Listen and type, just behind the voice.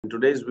In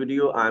today's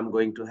video, I'm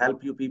going to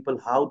help you people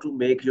how to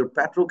make your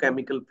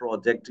petrochemical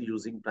project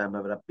using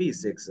Primavera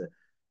P6.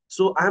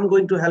 So I'm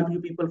going to help you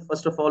people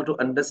first of all to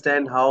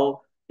understand how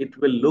it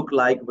will look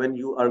like when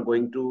you are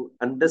going to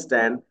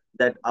understand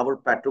that our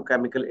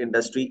petrochemical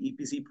industry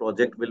EPC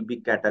project will be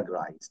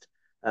categorized.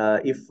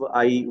 If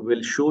I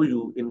will show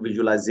you in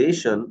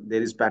visualization,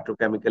 there is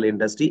petrochemical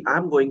industry.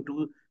 I'm going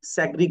to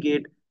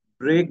segregate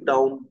break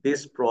down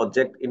this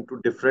project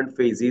into different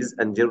phases: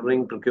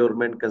 engineering,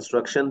 procurement,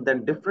 construction.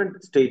 Then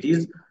different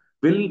stages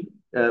will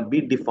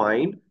be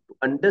defined to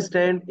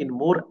understand in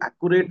more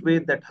accurate way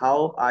that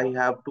how I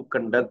have to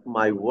conduct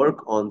my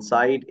work on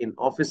site in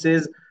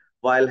offices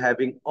while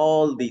having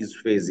all these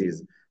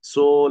phases.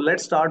 So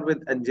let's start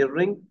with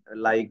engineering.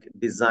 Like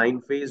design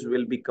phase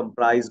will be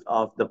comprised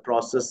of the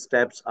process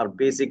steps. Our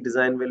basic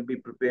design will be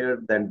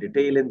prepared, then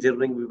detail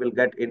engineering we will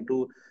get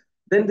into.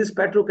 Then this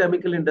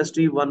petrochemical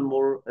industry, one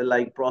more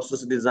like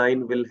process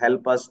design will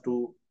help us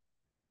to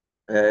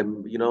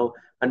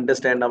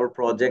understand our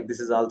project.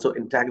 This is also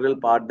integral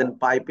part. Then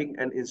piping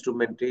and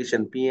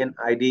instrumentation,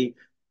 PNID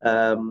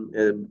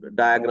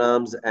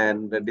diagrams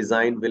and the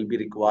design will be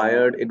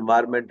required.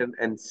 Environmental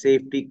and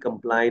safety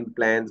compliant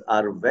plans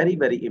are very,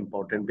 very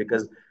important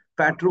because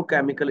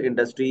petrochemical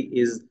industry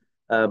is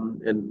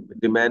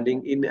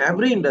demanding. In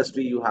every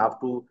industry, you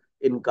have to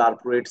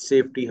incorporate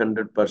safety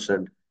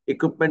 100%.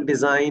 Equipment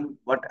design,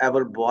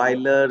 whatever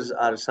boilers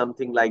or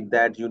something like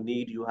that you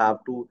need, you have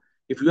to,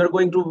 if you are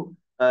going to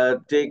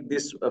take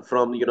this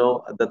from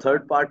the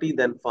third party,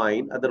 then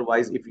fine.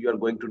 Otherwise, if you are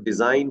going to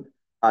design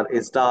or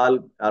install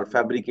or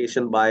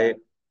fabrication by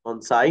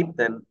on site,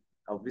 then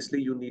obviously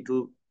you need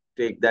to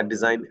take that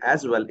design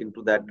as well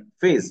into that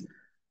phase.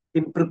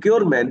 In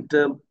procurement,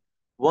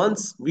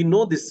 once we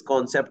know this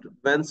concept,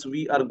 once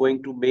we are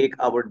going to make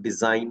our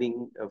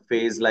designing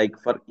phase, like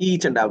for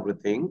each and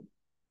everything,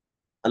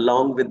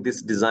 along with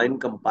this design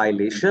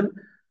compilation,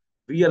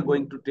 we are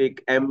going to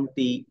take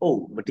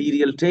MTO,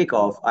 material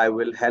takeoff. I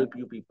will help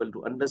you people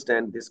to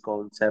understand this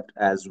concept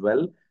as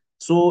well.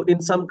 So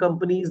in some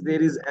companies,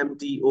 there is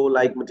MTO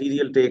like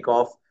material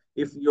takeoff.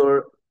 If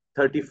your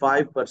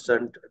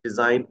 35%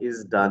 design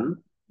is done,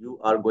 you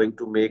are going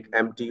to make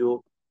MTO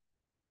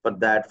for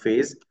that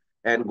phase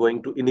and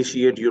going to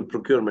initiate your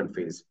procurement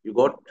phase. You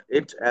got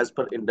it as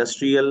per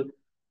industrial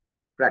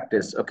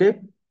practice, okay?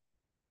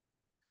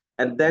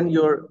 And then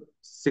your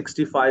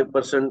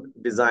 65%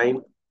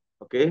 design,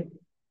 okay?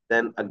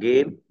 Then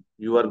again,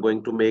 you are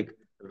going to make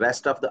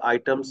rest of the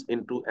items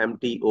into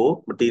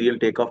MTO, material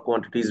takeoff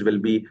quantities will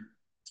be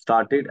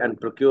started and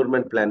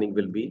procurement planning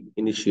will be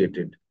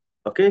initiated.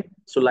 Okay,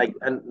 so like,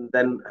 and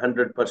then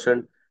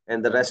 100%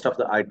 and the rest of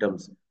the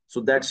items.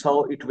 So that's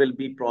how it will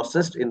be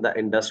processed in the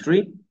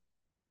industry.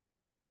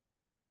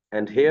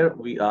 And here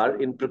we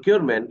are in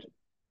procurement.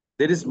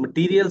 There is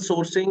material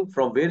sourcing,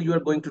 from where you are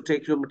going to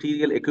take your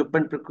material,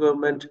 equipment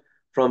procurement,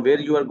 from where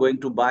you are going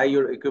to buy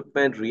your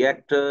equipment,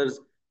 reactors,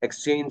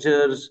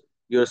 exchangers,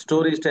 your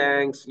storage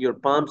tanks, your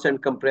pumps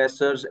and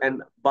compressors.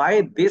 And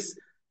by this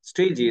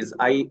stages,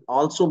 I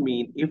also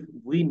mean if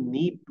we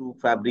need to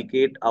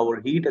fabricate our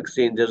heat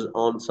exchangers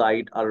on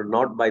site or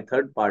not by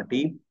third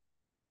party,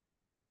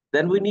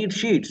 then we need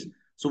sheets.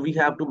 So we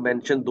have to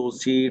mention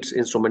those sheets,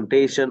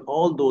 instrumentation,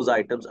 all those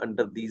items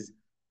under these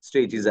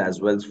stages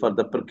as well for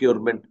the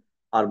procurement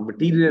or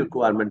material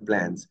requirement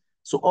plans.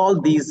 So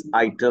all these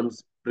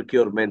items,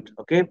 procurement,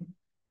 okay?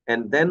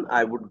 And then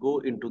I would go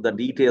into the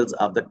details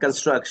of the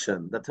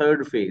construction, the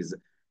third phase.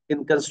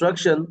 In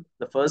construction,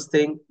 the first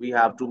thing we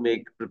have to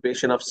make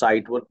preparation of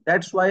site work.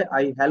 That's why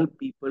I help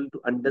people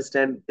to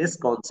understand this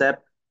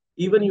concept.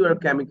 Even you are a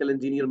chemical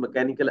engineer,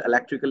 mechanical,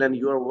 electrical, and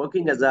you are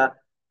working as a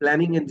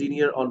planning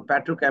engineer on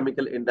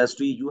petrochemical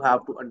industry, you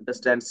have to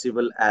understand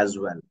civil as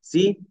well.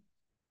 See,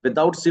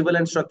 without civil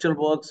and structural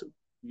works,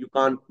 you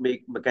can't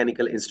make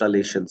mechanical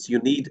installations. You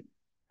need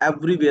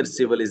everywhere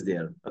civil is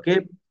there.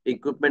 Okay,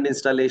 equipment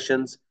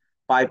installations,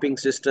 piping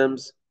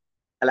systems,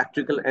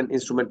 electrical and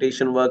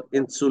instrumentation work,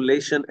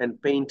 insulation and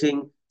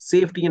painting,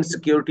 safety and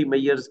security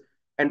measures.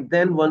 And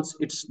then once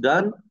it's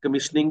done,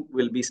 commissioning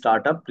will be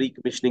startup,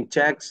 pre-commissioning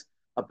checks,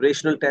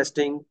 operational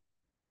testing,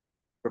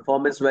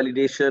 performance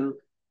validation,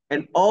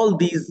 and all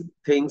these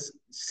things.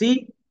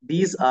 See,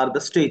 these are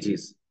the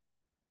stages.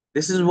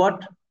 This is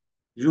what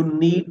you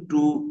need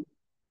to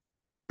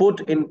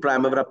put in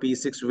Primavera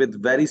P6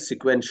 with very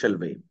sequential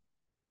way.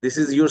 This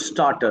is your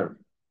starter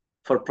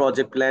for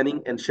project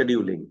planning and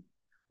scheduling.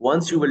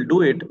 Once you will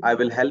do it, I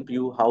will help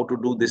you how to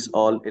do this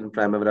all in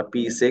Primavera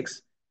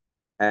P6.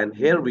 And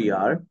here we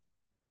are.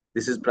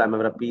 This is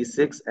Primavera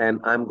P6, and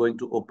I'm going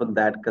to open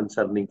that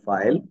concerning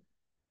file,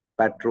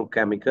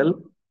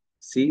 petrochemical.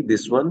 See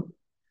this one.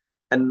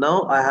 And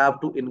now I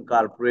have to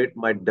incorporate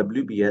my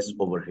WBS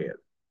over here,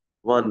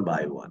 one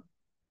by one.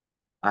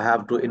 I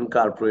have to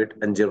incorporate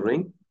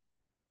engineering.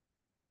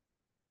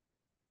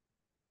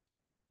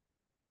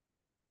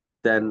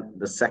 Then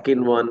the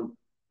second one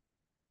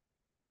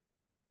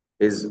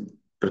is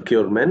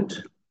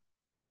procurement.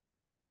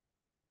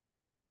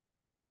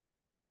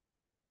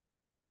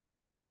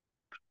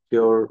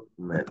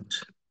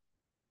 Procurement.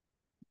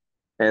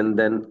 and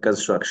then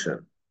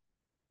construction.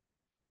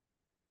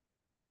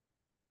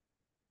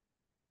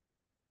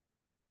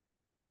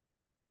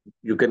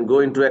 You can go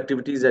into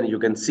activities and you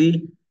can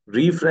see,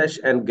 refresh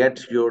and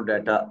get your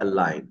data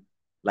aligned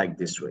like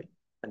this way.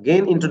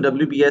 Again into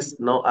WBS,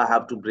 now I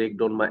have to break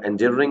down my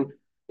engineering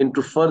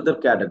into further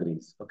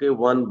categories. Okay,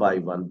 one by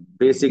one.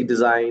 Basic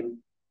design,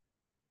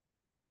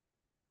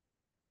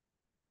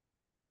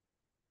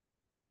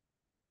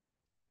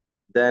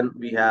 then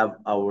we have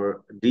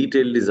our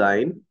detailed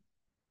design,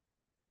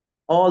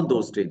 all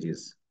those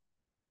stages.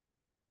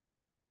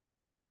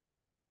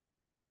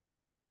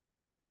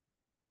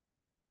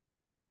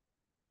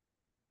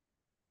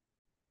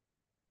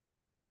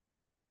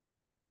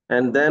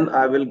 And then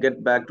I will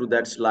get back to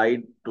that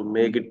slide to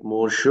make it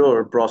more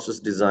sure. Process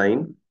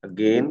design,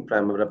 again,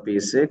 Primavera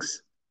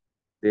P6,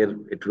 there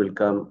it will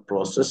come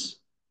process.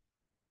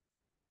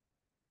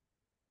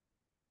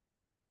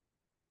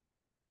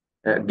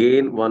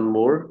 Again, one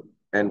more,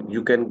 and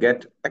you can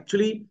get,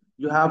 actually,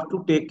 you have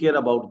to take care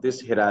about this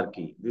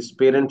hierarchy, this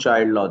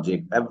parent-child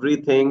logic.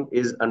 Everything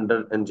is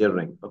under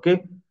engineering,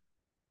 okay?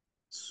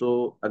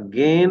 So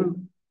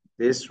again,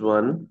 this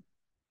one,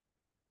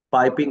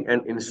 piping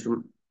and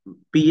instrument,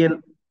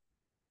 PNI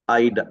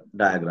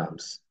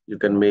diagrams. You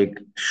can make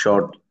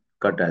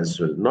shortcut as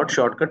well. Not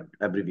shortcut,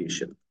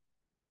 abbreviation.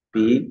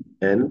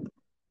 PNID,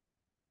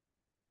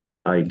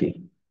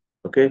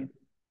 okay?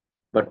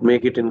 But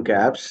make it in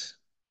caps.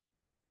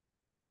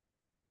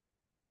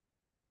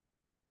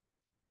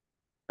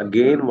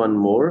 Again, one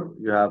more,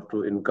 you have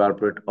to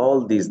incorporate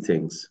all these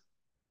things.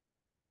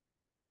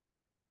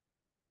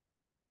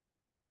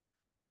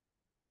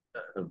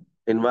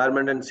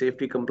 Environment and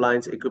safety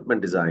compliance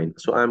equipment design.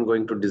 So I'm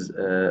going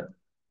to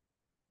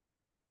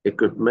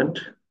equipment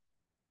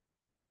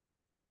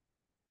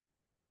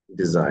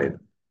design.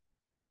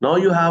 Now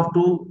you have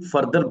to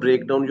further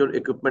break down your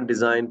equipment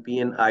design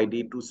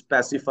PNID to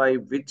specify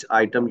which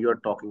item you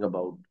are talking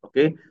about.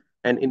 Okay.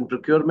 And in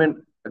procurement,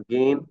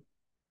 again,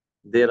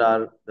 there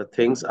are the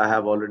things I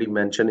have already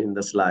mentioned in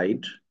the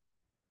slide: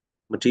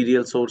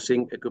 material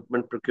sourcing,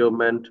 equipment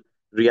procurement,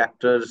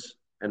 reactors,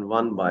 and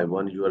one by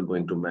one you are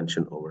going to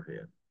mention over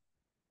here.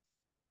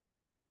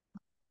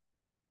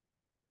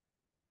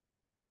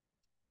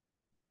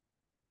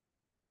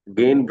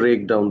 Again,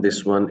 break down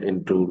this one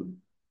into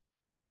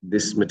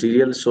this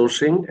material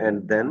sourcing,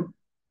 and then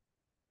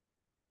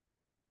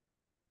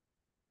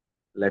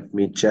let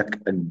me check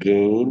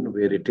again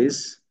where it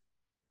is.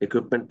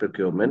 Equipment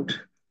procurement.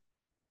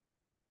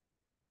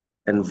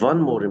 And one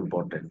more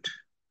important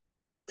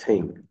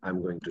thing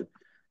I'm going to.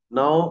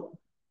 Now,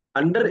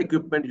 under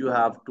equipment, you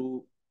have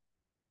to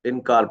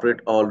incorporate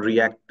all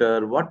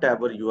reactor,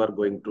 whatever you are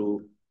going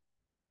to.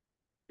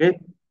 Okay,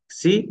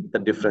 see the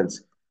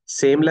difference.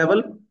 Same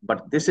level,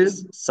 but this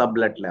is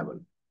sublet level.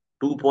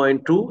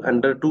 2.2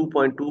 under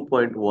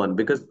 2.2.1,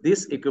 because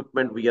this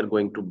equipment we are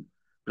going to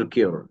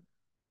procure.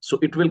 So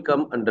it will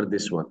come under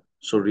this one.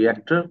 So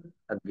reactor,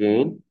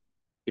 again,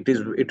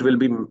 it will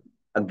be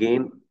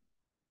again,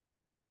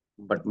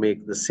 but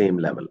make the same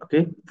level,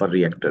 okay, for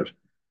reactor.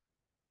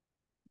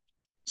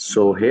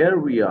 So here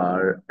we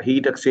are,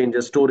 heat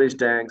exchanger, storage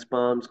tanks,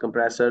 pumps,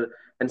 compressor,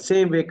 and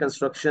same way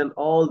construction,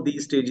 all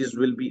these stages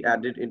will be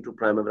added into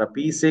Primavera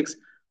P6.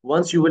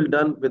 Once you will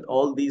done with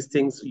all these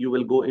things, you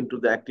will go into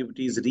the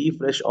activities,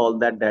 refresh all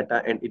that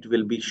data, and it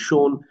will be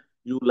shown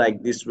you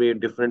like this way,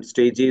 different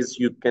stages.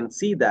 You can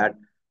see that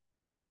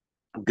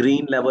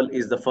green level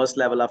is the first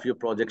level of your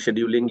project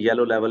scheduling,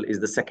 yellow level is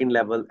the second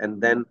level,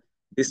 and then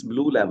this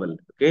blue level,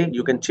 okay,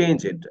 you can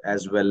change it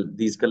as well.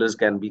 These colors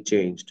can be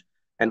changed.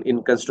 And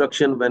in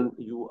construction, when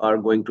you are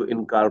going to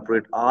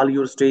incorporate all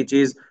your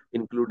stages,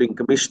 including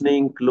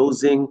commissioning,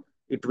 closing,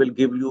 it will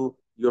give you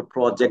your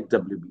project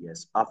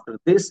WBS. After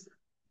this,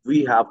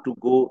 we have to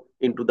go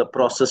into the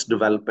process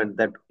development,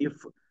 that if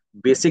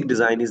basic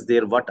design is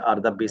there, what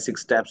are the basic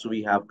steps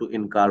we have to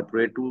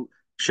incorporate to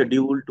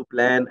schedule, to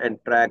plan and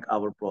track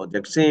our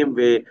project. Same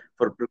way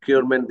for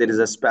procurement, there is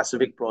a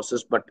specific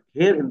process, but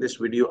here in this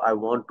video, I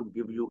want to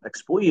give you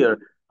exposure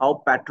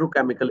how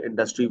petrochemical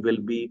industry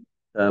will be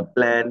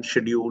planned,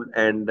 scheduled,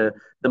 and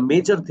the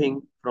major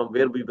thing from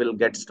where we will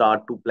get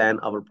start to plan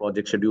our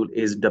project schedule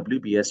is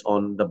WBS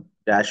on the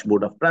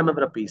dashboard of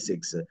Primavera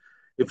P6.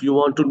 If you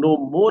want to know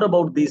more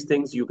about these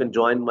things, you can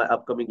join my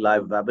upcoming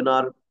live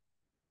webinar.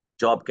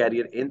 Job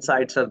career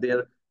insights are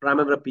there.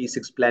 Primavera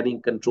P6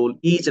 planning control,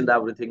 each and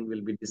everything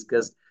will be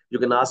discussed. You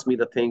can ask me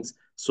the things.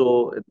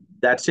 So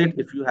that's it.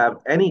 If you have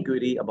any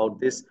query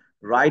about this,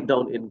 write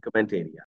down in comment area.